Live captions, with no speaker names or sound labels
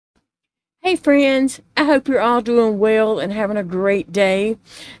Hey friends, I hope you're all doing well and having a great day.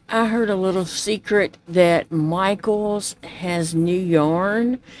 I heard a little secret that Michaels has new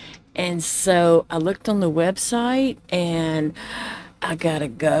yarn, and so I looked on the website and I gotta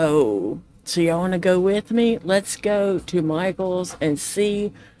go. So y'all wanna go with me? Let's go to Michaels and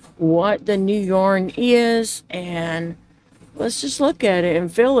see what the new yarn is, and let's just look at it and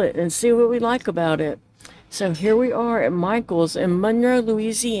feel it and see what we like about it. So here we are at Michaels in Monroe,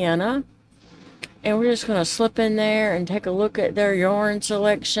 Louisiana. And we're just going to slip in there and take a look at their yarn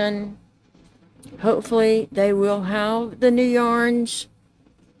selection. Hopefully they will have the new yarns.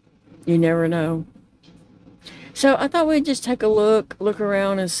 You never know. So I thought we'd just take a look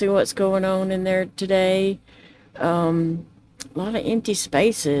around and see what's going on in there today. A lot of empty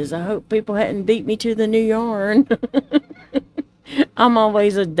spaces. I hope people hadn't beat me to the new yarn. I'm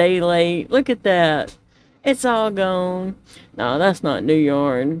always a day late. Look at that. It's all gone. No, that's not new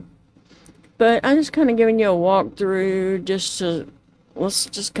yarn. But I'm just kind of giving you a walkthrough just to, let's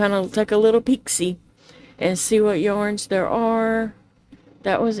just kind of take a little peek-see and see what yarns there are.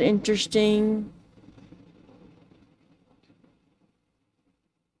 That was interesting.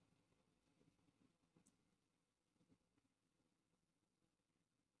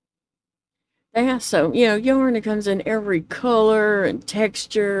 They have some, yarn that comes in every color and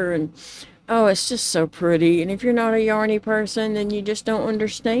texture, and oh, it's just so pretty. And if you're not a yarny person, then you just don't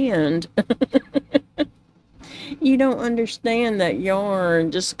understand. You don't understand that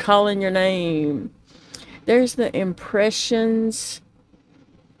yarn, just calling your name. There's the impressions,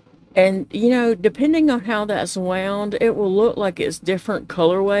 and depending on how that's wound, it will look like it's different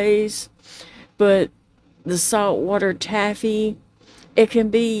colorways. But the saltwater taffy, it can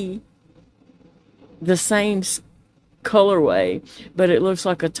be the same colorway, but it looks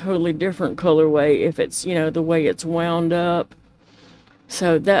like a totally different colorway if it's, the way it's wound up.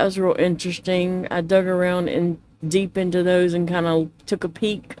 So that was real interesting. I dug around and deep into those and kind of took a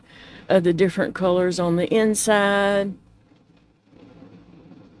peek of the different colors on the inside.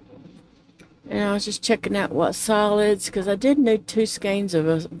 And I was just checking out what solids, because I did need 2 skeins of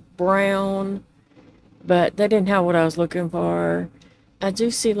a brown, but they didn't have what I was looking for. I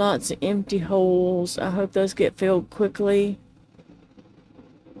do see lots of empty holes. I hope those get filled quickly.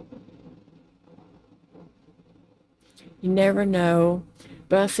 You never know.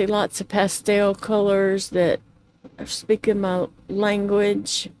 But I see lots of pastel colors that are speaking my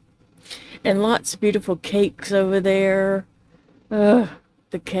language. And lots of beautiful cakes over there. Ugh,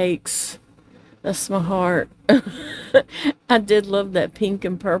 the cakes. That's my heart. I did love that pink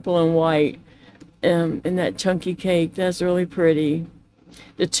and purple and white in that chunky cake. That's really pretty.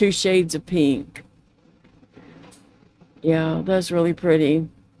 The 2 shades of pink. Yeah, that's really pretty.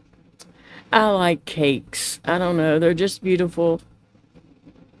 I like cakes. I don't know. They're just beautiful.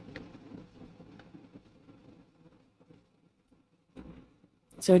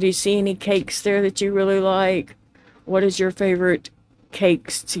 So do you see any cakes there that you really like? What is your favorite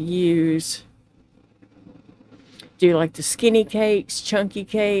cakes to use? Do you like the skinny cakes, chunky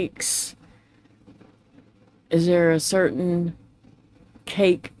cakes? Is there a certain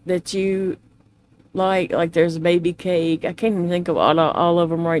cake that you like? Like there's a baby cake. I can't even think of all of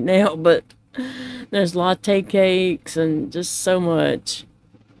them right now, but there's latte cakes and just so much.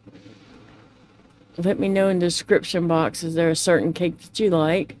 Let me know in the description box, is there a certain cake that you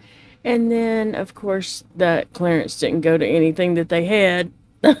like? And then, of course, that clearance didn't go to anything that they had.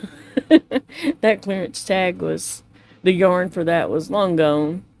 That clearance tag was, the yarn for that was long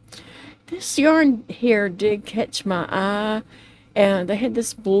gone. This yarn here did catch my eye. And they had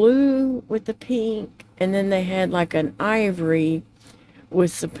this blue with the pink, and then they had like an ivory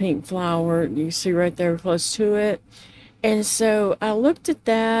with the pink flower. You see right there close to it. And so I looked at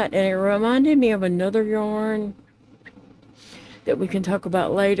that, and it reminded me of another yarn that we can talk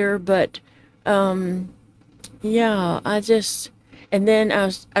about later. But yeah, and then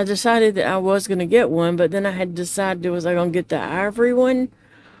I decided that I was gonna get one, but then I had decided, was I gonna get the ivory one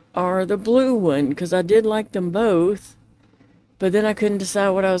or the blue one, because I did like them both. But then I couldn't decide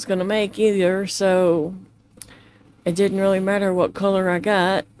what I was going to make either, so it didn't really matter what color I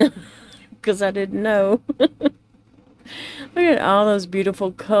got, because I didn't know. Look at all those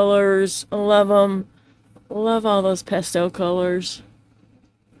beautiful colors. I love them. Love all those pastel colors.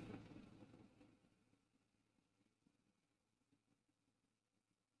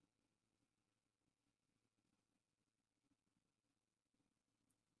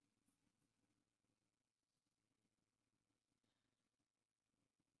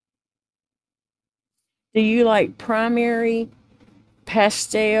 Do you like primary,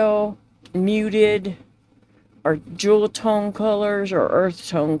 pastel, muted, or jewel tone colors or earth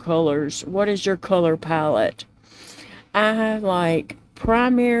tone colors. What is your color palette? I like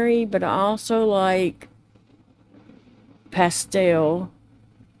primary, but I also like pastel.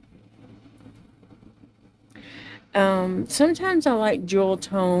 Sometimes I like jewel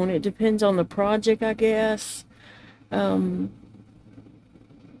tone. It depends on the project, I guess.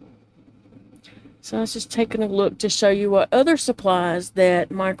 So I was just taking a look to show you what other supplies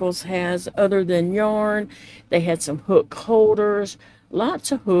that Michaels has other than yarn. They had some hook holders,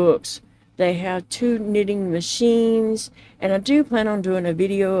 lots of hooks. They have 2 knitting machines, and I do plan on doing a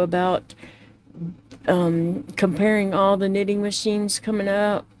video about comparing all the knitting machines coming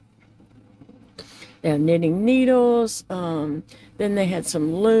up. They have knitting needles. Then they had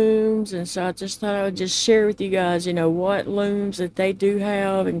some looms, and so I just thought I would just share with you guys, you know, what looms that they do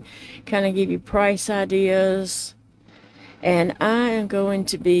have and kind of give you price ideas. And I am going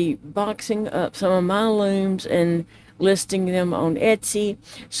to be boxing up some of my looms and listing them on Etsy.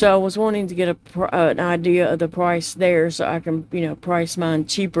 So I was wanting to get an idea of the price there so I can, you know, price mine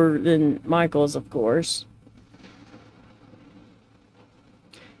cheaper than Michael's, of course.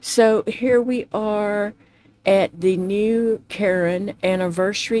 So here we are at the new Caron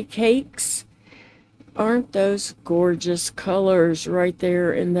Anniversary Cakes. Aren't those gorgeous colors right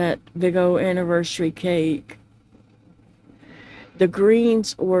there in that big old anniversary cake? The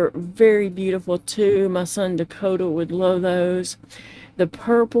greens were very beautiful too. My son Dakota would love those. The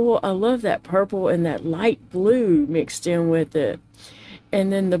purple, I love that purple and that light blue mixed in with it.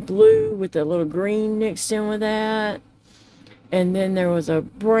 And then the blue with the little green mixed in with that. And then there was a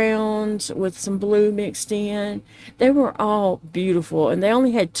browns with some blue mixed in. They were all beautiful, and they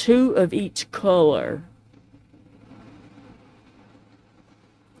only had 2 of each color.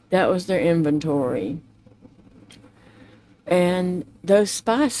 That was their inventory. And those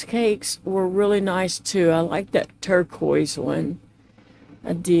spice cakes were really nice too. I like that turquoise one.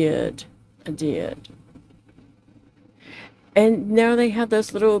 I did. And now they have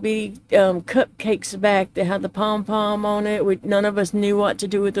those little bitty cupcakes back that have the pom-pom on it. None of us knew what to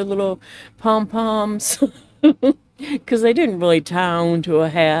do with the little pom-poms because they didn't really tie onto a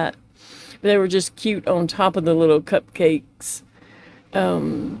hat. But they were just cute on top of the little cupcakes.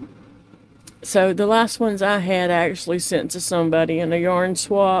 So the last ones I had I actually sent to somebody in a yarn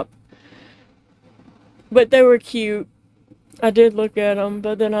swap. But they were cute. I did look at them,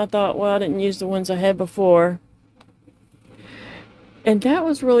 but then I thought, well, I didn't use the ones I had before. And that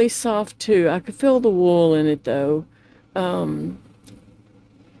was really soft too. I could feel the wool in it though.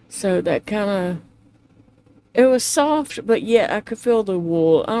 So that kind of, it was soft, but yet I could feel the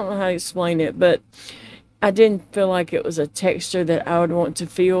wool. I don't know how to explain it, but I didn't feel like it was a texture that I would want to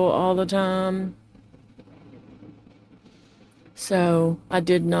feel all the time. So I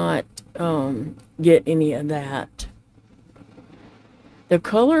did not get any of that. The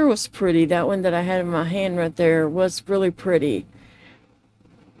color was pretty. That one that I had in my hand right there was really pretty.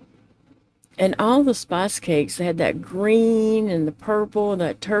 And all the spice cakes, they had that green and the purple,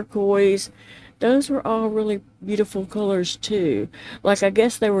 that turquoise. Those were all really beautiful colors too. Like, I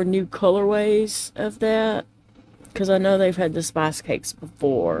guess they were new colorways of that, because I know they've had the spice cakes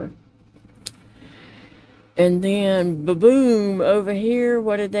before. And then, ba-boom, over here,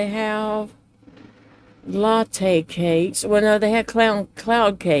 what did they have? Latte cakes. Well, no, they had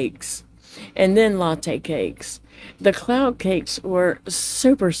cloud cakes. And then latte cakes. The cloud cakes were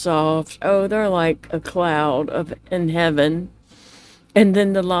super soft. Oh, they're like a cloud in heaven. And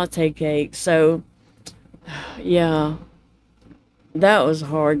then the latte cake. So, yeah, that was a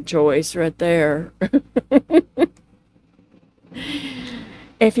hard choice right there.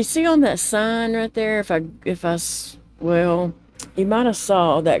 If you see on that sign right there, well, you might have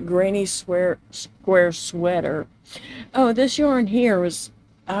saw that granny square sweater. Oh, this yarn here was,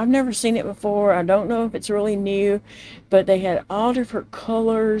 I've never seen it before. I don't know if it's really new, but they had all different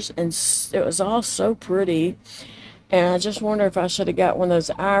colors, and it was all so pretty. And I just wonder if I should have got one of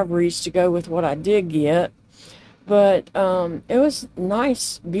those ivories to go with what I did get. But it was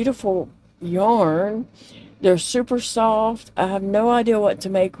nice, beautiful yarn. They're super soft. I have no idea what to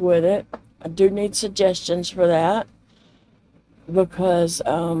make with it. I do need suggestions for that. Because,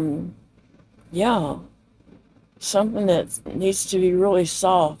 yeah, something that needs to be really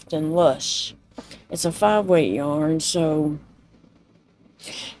soft and lush. It's a 5-weight yarn, so...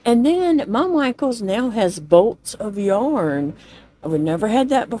 And then my Michaels now has bolts of yarn. I've never had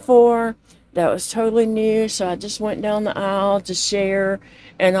that before. That was totally new, so I just went down the aisle to share,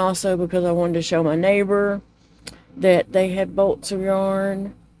 and also because I wanted to show my neighbor that they had bolts of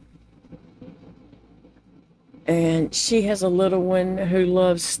yarn. And she has a little one who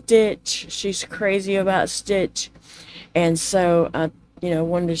loves Stitch. She's crazy about Stitch. And so I,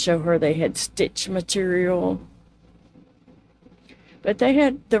 wanted to show her they had Stitch material. But they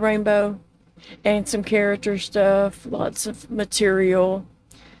had the rainbow and some character stuff, lots of material.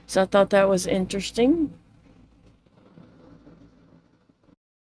 So I thought that was interesting.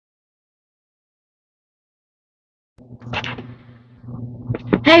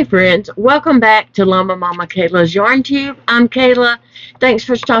 Hey friends, welcome back to Llama Mama Kayla's Yarn Tube. I'm Kayla. Thanks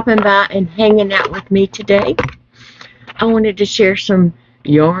for stopping by and hanging out with me today. I wanted to share some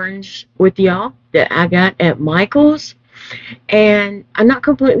yarns with y'all that I got at Michael's. And I'm not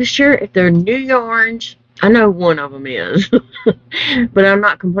completely sure if they're new yarns. I know one of them is. But I'm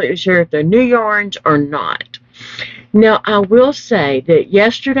not completely sure if they're new yarns or not. Now, I will say that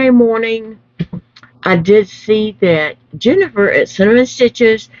yesterday morning, I did see that Jennifer at Cinnamon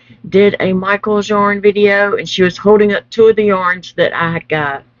Stitches did a Michael's yarn video, and she was holding up 2 of the yarns that I had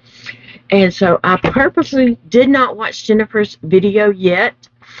got. And so I purposely did not watch Jennifer's video yet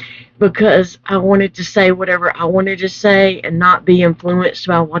because I wanted to say whatever I wanted to say and not be influenced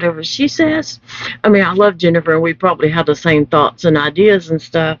by whatever she says. I mean, I love Jennifer, and we probably have the same thoughts and ideas and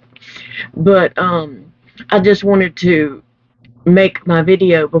stuff. But I just wanted to make my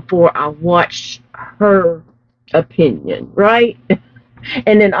video before I watched her opinion, right?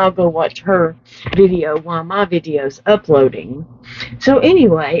 And then I'll go watch her video while my video's uploading. So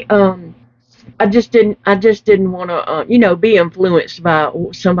anyway, I just didn't want to be influenced by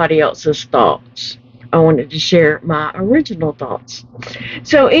somebody else's thoughts. I wanted to share my original thoughts.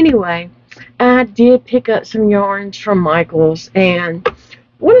 So anyway, I did pick up some yarns from Michael's, and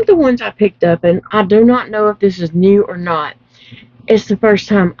one of the ones I picked up, and I do not know if this is new or not. It's the first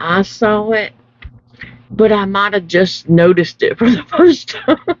time I saw it, but I might have just noticed it for the first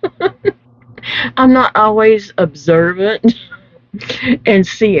time. I'm not always observant and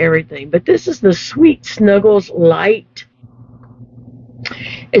see everything, but this is the Sweet Snuggles Light.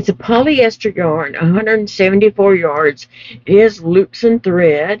 It's a polyester yarn, 174 yards. It is loops and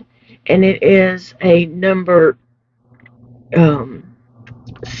thread, and it is a number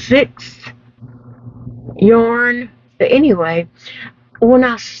 6 yarn. But anyway, when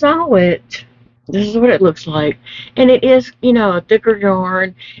I saw it, this is what it looks like. And it is, a thicker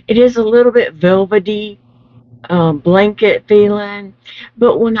yarn. It is a little bit velvety, blanket feeling.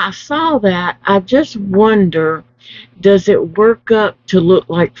 But when I saw that, I just wonder, does it work up to look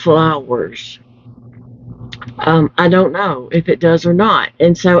like flowers? I don't know if it does or not.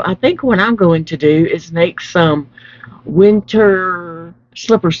 And so I think what I'm going to do is make some winter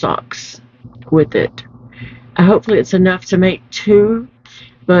slipper socks with it. Hopefully it's enough to make 2.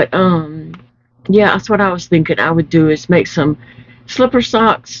 But yeah, that's what I was thinking I would do, is make some slipper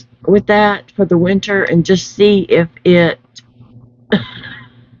socks with that for the winter and just see if it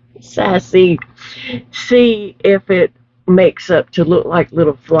sassy, see if it makes up to look like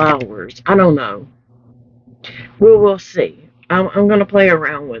little flowers. I don't know. We'll see. I'm going to play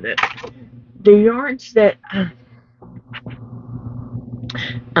around with it. The yarns that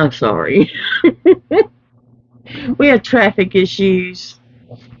I'm sorry. We have traffic issues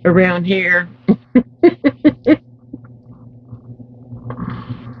around here.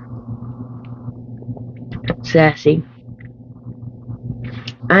 Sassy.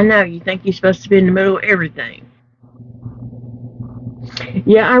 I know, you think you're supposed to be in the middle of everything.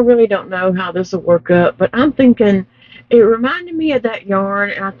 Yeah, I really don't know how this will work up, but I'm thinking it reminded me of that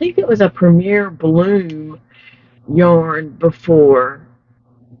yarn, and I think it was a Premier Bloom yarn before,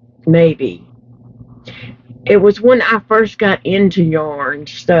 maybe. It was when I first got into yarn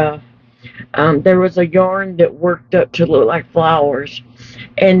stuff. There was a yarn that worked up to look like flowers,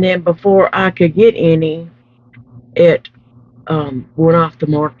 and then before I could get any, it went off the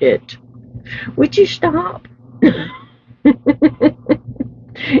market. Would you stop?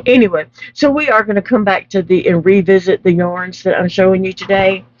 Anyway, so we are going to come back to and revisit the yarns that I'm showing you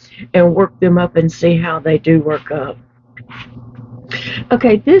today and work them up and see how they do work up.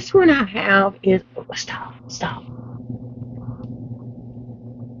 Okay, this one I have is, stop.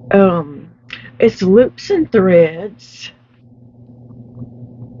 It's loops and threads.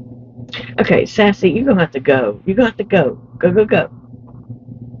 Okay, Sassy, you're going to have to go. You're going to have to go. Go.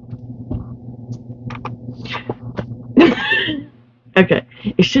 Okay,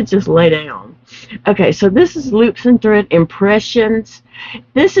 it should just lay down. Okay, so this is Loops and Thread Impressions.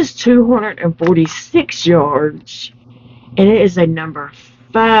 This is 246 yards, and it is a number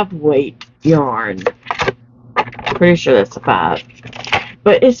 5 weight yarn. Pretty sure that's a 5.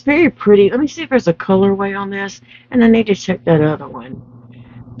 But it's very pretty. Let me see if there's a colorway on this, and I need to check that other one.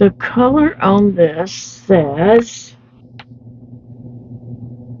 The color on this says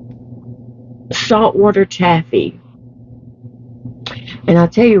saltwater taffy. And I'll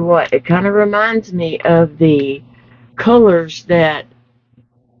tell you what, it kind of reminds me of the colors that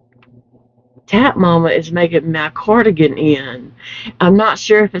Tap Mama is making my cardigan in. I'm not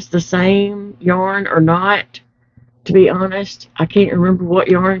sure if it's the same yarn or not, to be honest. I can't remember what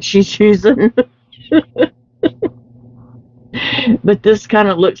yarn she's using. But this kind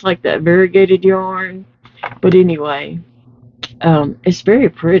of looks like that variegated yarn. But anyway, it's very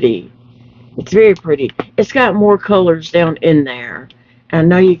pretty. It's very pretty. It's got more colors down in there. I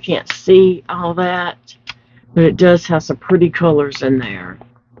know you can't see all that, but it does have some pretty colors in there.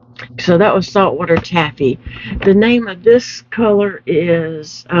 So that was Saltwater Taffy. The name of this color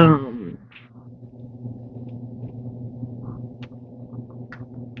is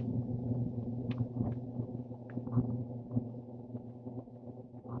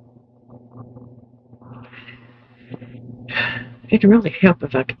it'd really help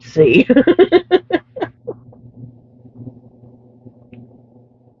if I could see.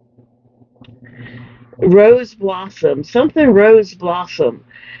 Rose Blossom, something Rose Blossom.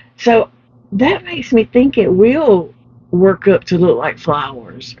 So that makes me think it will work up to look like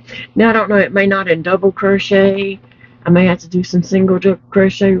flowers. Now I don't know, it may not in double crochet. I may have to do some single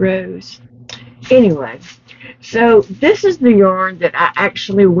crochet rows. Anyway, so this is the yarn that I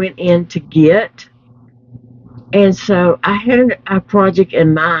actually went in to get. And so I had a project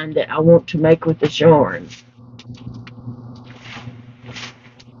in mind that I want to make with this yarn.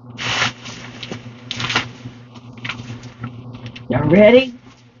 Y'all ready?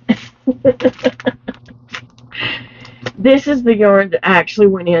 This is the yarn that I actually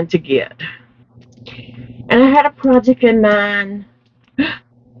went in to get. And I had a project in mind.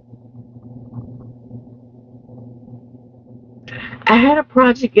 I had a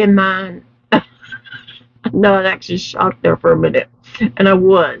project in mind. No, it actually shocked there for a minute. And I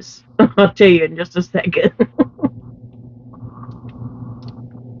was. I'll tell you in just a second.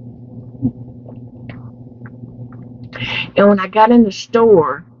 And when I got in the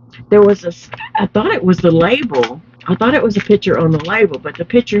store, there was I thought it was the label. I thought it was a picture on the label, but the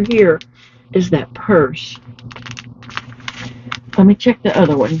picture here is that purse. Let me check the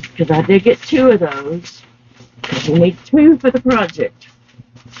other one, because I did get 2 of those. Because we need 2 for the project.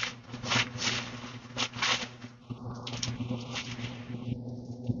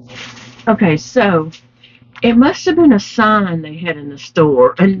 Okay, so it must have been a sign they had in the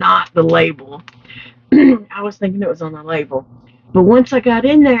store and not the label. I was thinking it was on the label. But once I got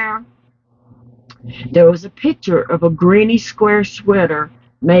in there, there was a picture of a granny square sweater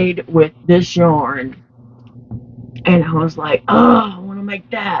made with this yarn. And I was like, oh, I want to make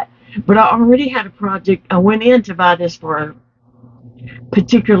that. But I already had a project. I went in to buy this for a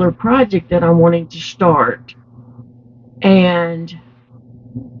particular project that I'm wanting to start. And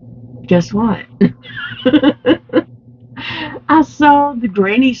guess what? I saw the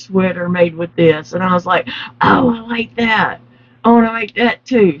granny sweater made with this, and I was like, oh, I like that. I want to make that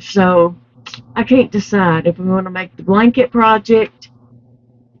too. So I can't decide if we want to make the blanket project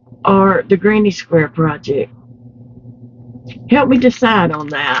or the granny square project. Help me decide on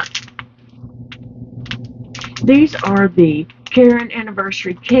that. These are the Caron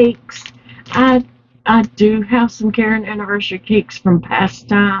Anniversary Cakes. I do have some Caron Anniversary Cakes from past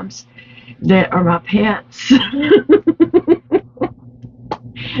times that are my pets.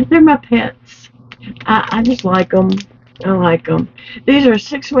 They're my pets. I just like them. I like them. These are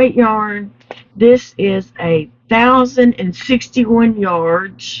 6-weight yarn. This is 1,061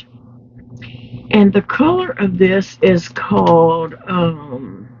 yards. And the color of this is called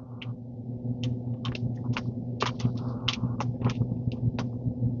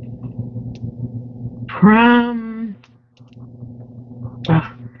Prime.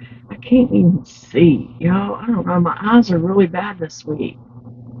 I can't even see, y'all. I don't know. My eyes are really bad this week.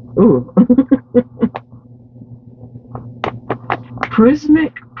 Ooh.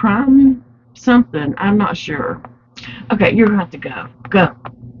 Prismic Prime something. I'm not sure. Okay, you're going to have to go. Go.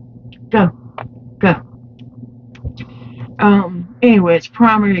 Go. Go. Anyway, it's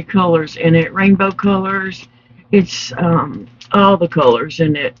primary colors in it. Rainbow colors. It's all the colors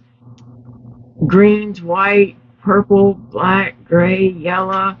in it. Greens, white, purple, black, gray,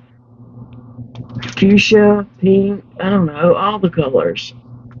 yellow, fuchsia, pink, I don't know, all the colors.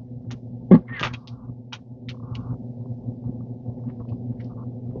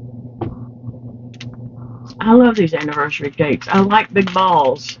 I love these anniversary cakes. I like big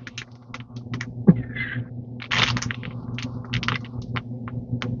balls.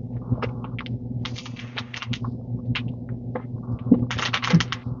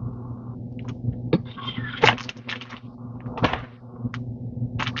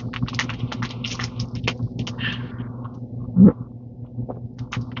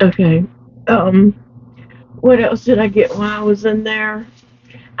 Okay. What else did I get while I was in there?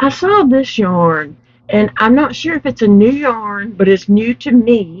 I saw this yarn, and I'm not sure if it's a new yarn, but it's new to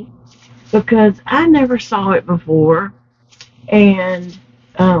me because I never saw it before. And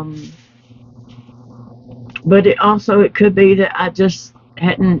but it could be that I just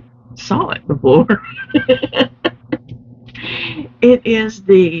hadn't saw it before. It is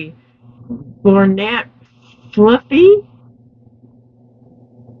the Barnett Fluffy.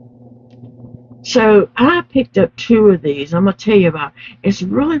 So I picked up two of these. I'm gonna tell you about it. It's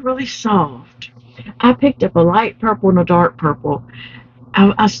really, really soft. I picked up a light purple and a dark purple.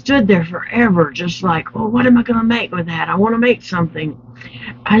 I stood there forever, just like, well, what am I gonna make with that? I want to make something.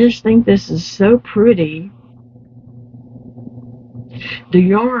 I just think this is so pretty. The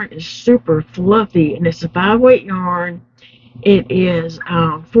yarn is super fluffy, and it's a 5-weight yarn. It is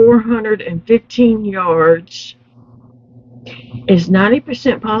 415 yards. It's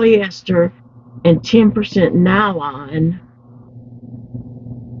 90% polyester and 10% nylon.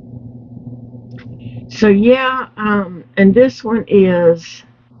 So yeah, and this one is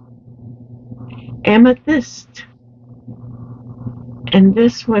amethyst, and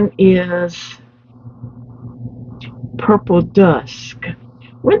this one is purple dusk.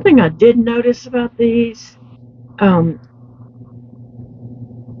 One thing I did notice about these, never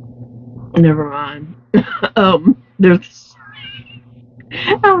mind. There's,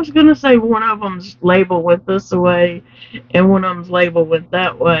 I was gonna say one of them's labeled with this way, and one of them's labeled with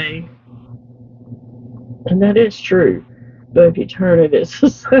that way, and that is true. But if you turn it, it's the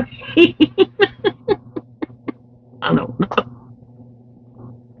same. I don't know.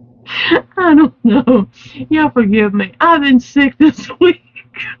 I don't know. Y'all forgive me. I've been sick this week.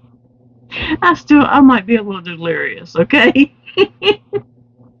 I might be a little delirious, okay?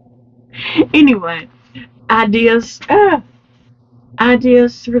 Anyway, ideas.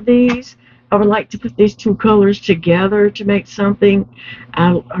 Ideas for these. I would like to put these two colors together to make something.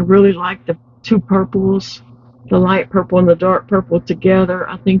 I really like the two purples, the light purple and the dark purple together.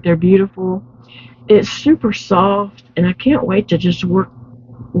 I think they're beautiful. It's super soft, and I can't wait to just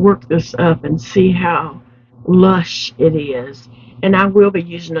work this up and see how lush it is. And I will be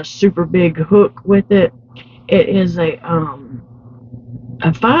using a super big hook with it. It is a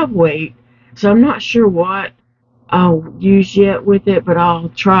 5-weight, so I'm not sure what I'll use yet with it, but I'll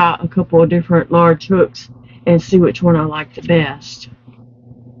try a couple of different large hooks and see which one I like the best.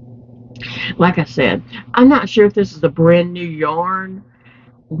 Like I said, I'm not sure if this is a brand new yarn,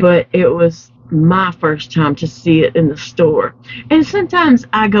 but it was my first time to see it in the store. And sometimes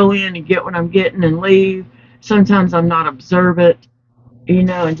I go in and get what I'm getting and leave. Sometimes I'm not observant,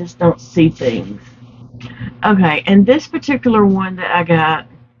 and just don't see things. Okay, and this particular one that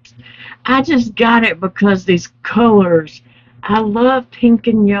I just got it because these colors, I love pink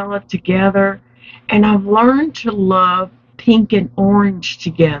and yellow together, and I've learned to love pink and orange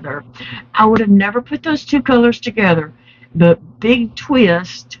together. I would have never put those two colors together, but big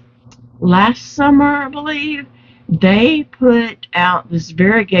twist, last summer, I believe, they put out this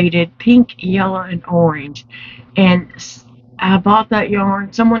variegated pink, yellow, and orange, and I bought that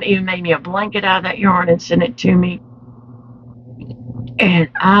yarn. Someone even made me a blanket out of that yarn and sent it to me. And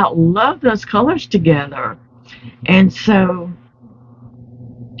I love those colors together. And so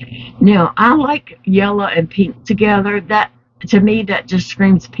now I like yellow and pink together. That, to me, that just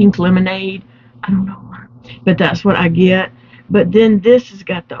screams pink lemonade. I don't know why, but that's what I get. But then this has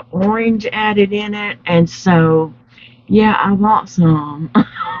got the orange added in it. And so, yeah, I bought some.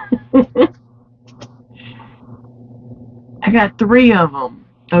 I got 3 of them,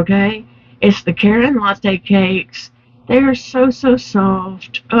 okay? It's the Caron Latte Cakes. They are so, so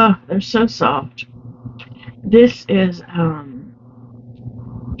soft. Oh, they're so soft. This is 58%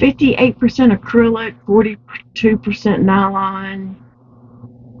 acrylic, 42% nylon.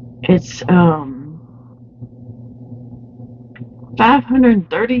 It's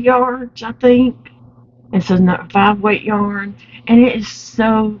 530 yards, I think. It's a 5-weight yarn, and it is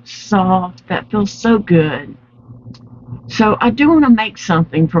so soft. That feels so good. So I do want to make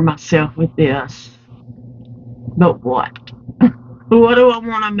something for myself with this. But what? What do I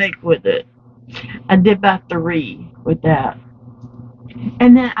want to make with it? I did buy 3 with that.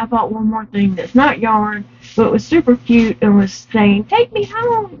 And then I bought one more thing that's not yarn, but was super cute and was saying, "Take me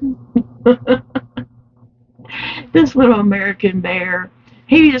home." This little American bear,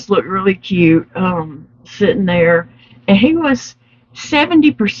 he just looked really cute, sitting there. And he was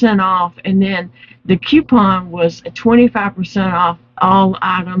 70% off, and then the coupon was 25% off all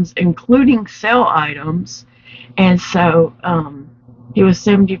items, including sale items. And so he was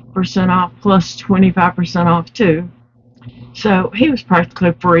 70% off plus 25% off too. So he was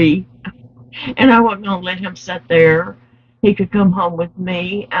practically free, and I wasn't going to let him sit there. He could come home with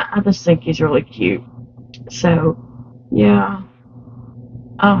me. I just think he's really cute. So, yeah,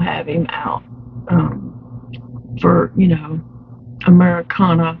 I'll have him out for,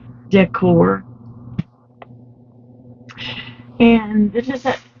 Americana decor. And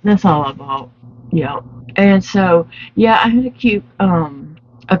that's all I bought. Yeah. And so, yeah, I had a coupon.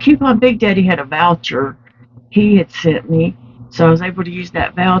 Big Daddy had a voucher he had sent me. So I was able to use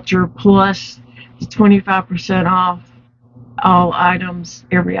that voucher plus the 25% off all items,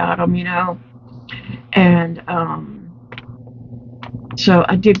 every item. And so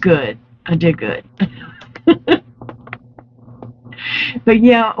I did good. I did good. But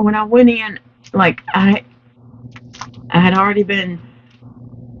yeah, when I went in, like I had already been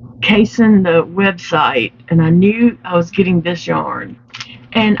casing the website, and I knew I was getting this yarn,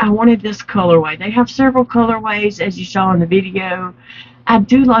 and I wanted this colorway. They have several colorways, as you saw in the video. I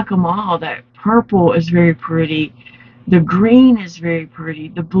do like them all. That purple is very pretty. The green is very pretty.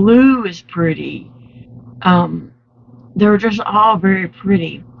 The blue is pretty. Um, they're just all very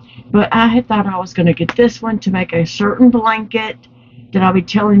pretty. But I had thought I was going to get this one to make a certain blanket that I'll be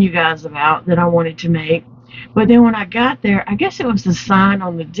telling you guys about that I wanted to make. But then when I got there, I guess it was the sign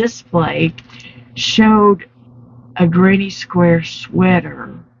on the display showed a granny square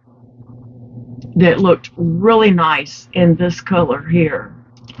sweater that looked really nice in this color here.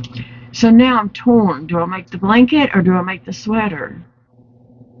 So now I'm torn. Do I make the blanket or do I make the sweater?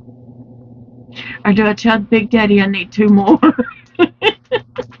 Or do I tell Big Daddy I need two more?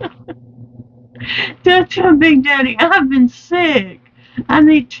 Do I tell Big Daddy I've been sick? I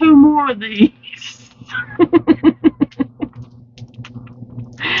need two more of these.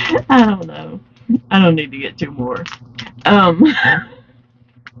 I don't know. I don't need to get two more. Um,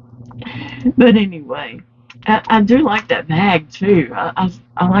 but anyway, I do like that bag too. I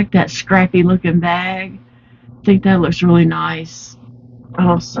like that scrappy looking bag. I think that looks really nice.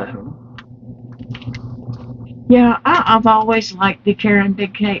 Also, yeah, I've always liked the Caron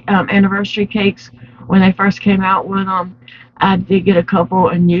Big Cake Anniversary Cakes when they first came out with them. I did get a couple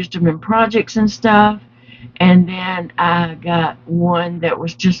and used them in projects and stuff. And then I got one that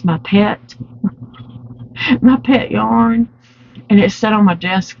was just my pet yarn, and it sat on my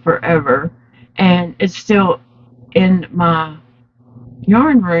desk forever, and it's still in my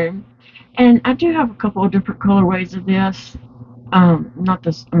yarn room. And I do have a couple of different colorways of this. Not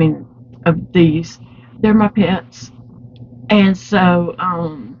this, I mean, of these. They're my pets. And so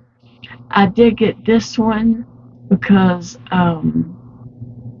I did get this one because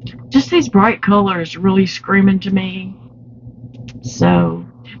just these bright colors really screaming to me. So,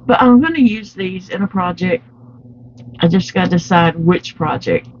 but I'm going to use these in a project. I just got to decide which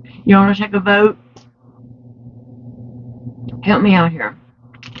project. You want to take a vote? Help me out here.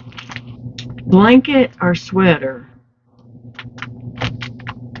 Blanket or sweater?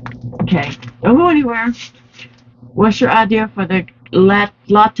 Okay, don't go anywhere. What's your idea for the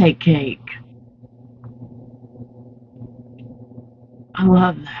latte cake? I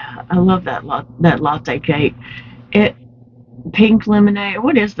love that. I love that latte cake. It pink lemonade.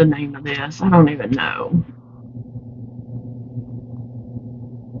 What is the name of this? I don't even know.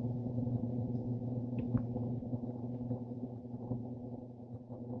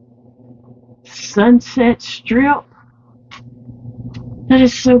 Sunset Strip. That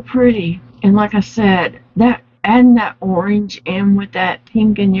is so pretty. And like I said, that adding that orange in with that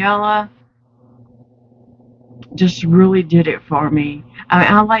pink and yellow just really did it for me. I mean,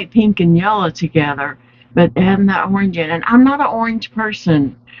 I like pink and yellow together, but adding that orange in, and I'm not an orange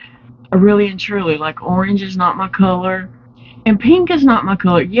person, really and truly. Like, orange is not my color, and pink is not my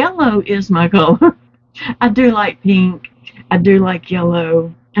color. Yellow is my color. I do like pink, I do like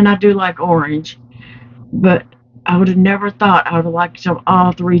yellow, and I do like orange, but I would have never thought I would have liked them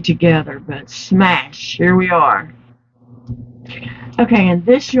all three together, but smash, here we are. Okay, and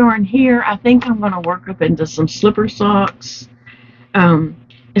this yarn here, I think I'm going to work up into some slipper socks.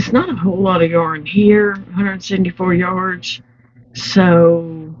 It's not a whole lot of yarn here, 174 yards,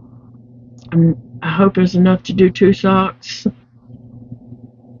 so I hope there's enough to do two socks.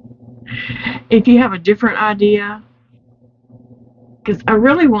 If you have a different idea, because I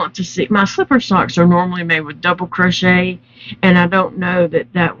really want to see, my slipper socks are normally made with double crochet, and I don't know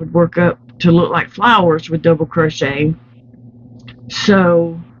that that would work up to look like flowers with double crochet.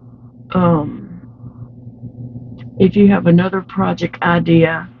 So, if you have another project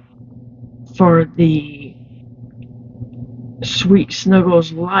idea for the Sweet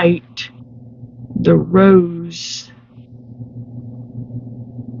Snuggles Light, the rose,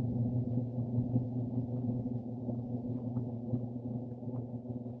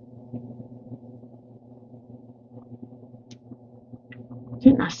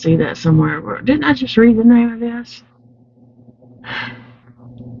 I see that somewhere? Didn't I just read the name of this?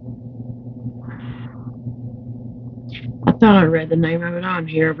 I thought I read the name of it on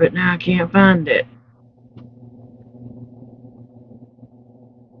here, but now I can't find it.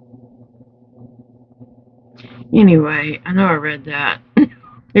 Anyway, I know I read that.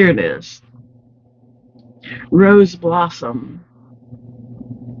 Here it is. Rose Blossom.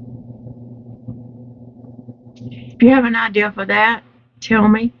 If you have an idea for that, tell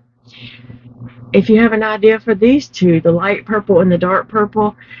me. If you have an idea for these two, the light purple and the dark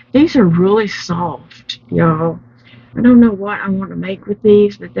purple, these are really soft, y'all. I don't know what I want to make with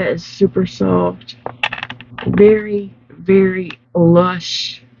these, but that is super soft. Very, very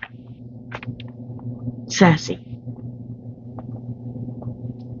lush, sassy.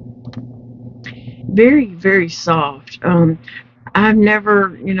 Very, very soft. I've never,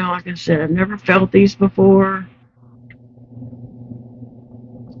 like I said, I've never felt these before.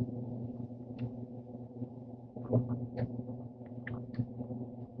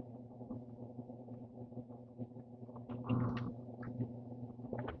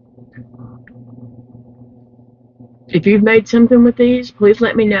 If you've made something with these, please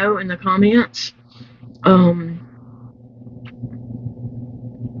let me know in the comments of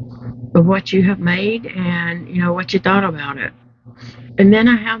what you have made and what you thought about it. And then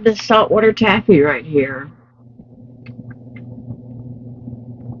I have this saltwater taffy right here.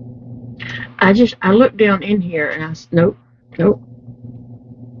 I looked down in here and nope.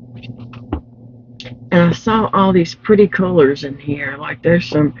 And I saw all these pretty colors in here. Like there's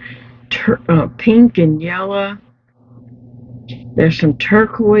some pink and yellow. There's some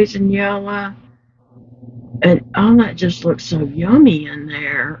turquoise and yellow. And all that just looks so yummy in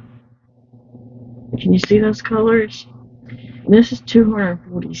there. Can you see those colors? And this is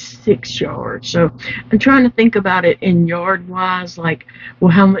 246 yards. So I'm trying to think about it in yard wise. Like,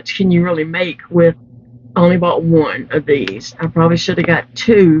 well, how much can you really make with only bought one of these? I probably should have got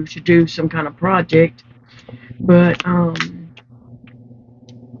two to do some kind of project. But,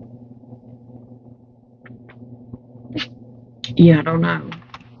 yeah, I don't know.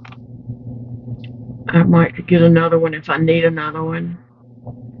 I might get another one if I need another one.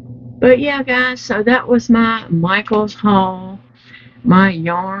 But yeah, guys, so that was my Michaels haul, my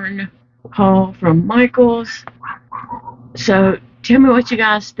yarn haul from Michaels. So tell me what you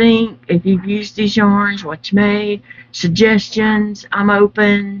guys think. If you've used these yarns, what you made, suggestions, I'm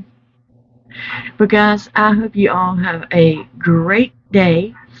open. But guys, I hope you all have a great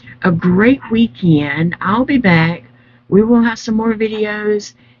day, a great weekend. I'll be back. We will have some more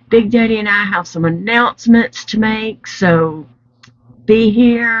videos. Big Daddy and I have some announcements to make, so be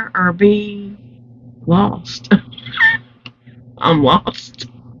here or be lost. I'm lost.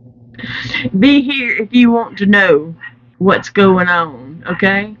 Be here if you want to know what's going on,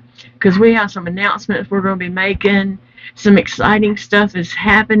 okay? Because we have some announcements we're going to be making. Some exciting stuff is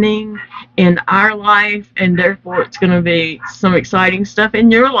happening in our life, and therefore it's going to be some exciting stuff in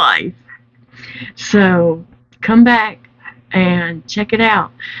your life. So come back and check it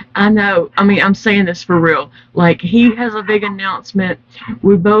out. I know, I'm saying this for real. Like, he has a big announcement.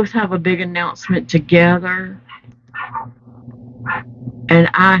 We both have a big announcement together. And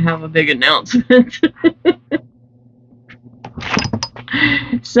I have a big announcement.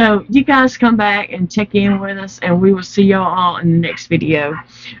 So, you guys come back and check in with us, and we will see y'all all in the next video.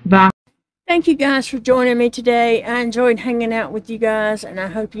 Bye. Thank you guys for joining me today. I enjoyed hanging out with you guys, and I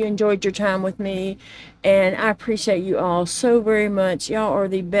hope you enjoyed your time with me. And I appreciate you all so very much. Y'all are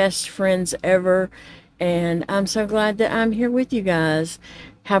the best friends ever, and I'm so glad that I'm here with you guys.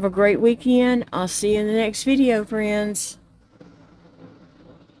 Have a great weekend. I'll see you in the next video, friends.